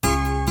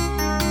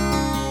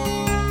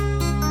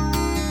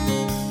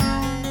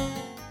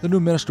The new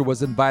minister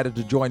was invited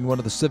to join one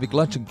of the civic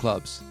luncheon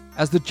clubs.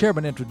 As the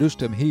chairman introduced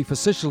him, he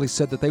facetiously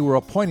said that they were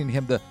appointing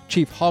him the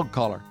chief hog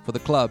caller for the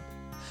club.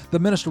 The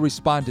minister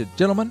responded,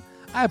 "Gentlemen,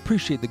 I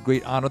appreciate the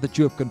great honor that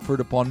you have conferred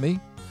upon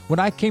me. When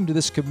I came to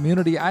this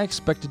community, I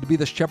expected to be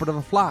the shepherd of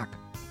a flock.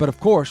 But of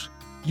course,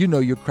 you know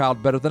your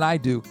crowd better than I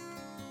do."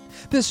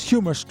 This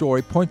humor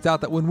story points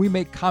out that when we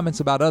make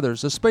comments about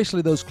others,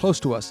 especially those close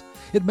to us,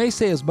 it may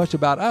say as much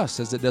about us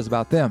as it does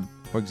about them.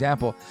 For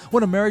example,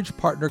 when a marriage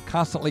partner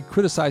constantly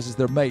criticizes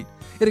their mate,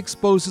 it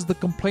exposes the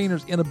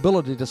complainer's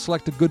inability to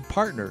select a good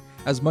partner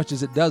as much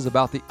as it does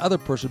about the other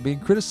person being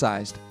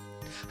criticized.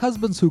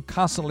 Husbands who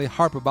constantly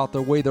harp about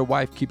the way their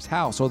wife keeps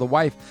house, or the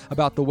wife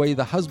about the way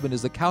the husband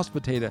is the couch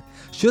potato,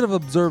 should have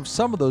observed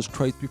some of those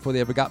traits before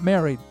they ever got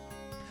married.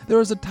 There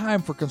is a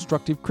time for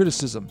constructive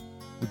criticism.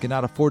 We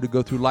cannot afford to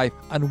go through life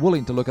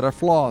unwilling to look at our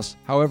flaws.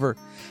 However,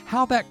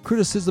 how that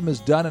criticism is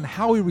done and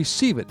how we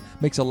receive it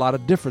makes a lot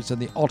of difference in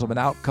the ultimate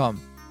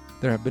outcome.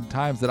 There have been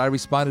times that I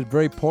responded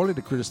very poorly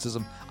to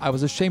criticism. I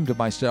was ashamed of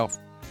myself.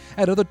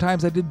 At other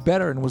times I did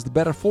better and was the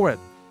better for it.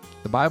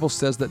 The Bible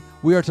says that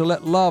we are to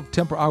let love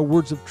temper our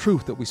words of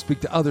truth that we speak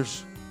to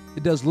others.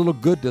 It does little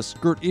good to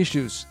skirt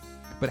issues,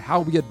 but how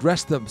we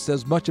address them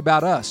says much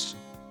about us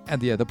and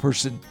the other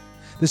person.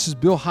 This is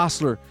Bill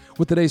Hostler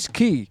with today's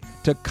Key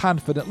to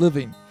Confident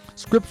Living.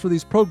 Scripts for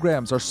these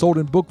programs are sold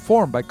in book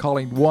form by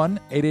calling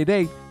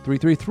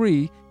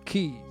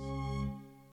 1-888-333-KEY.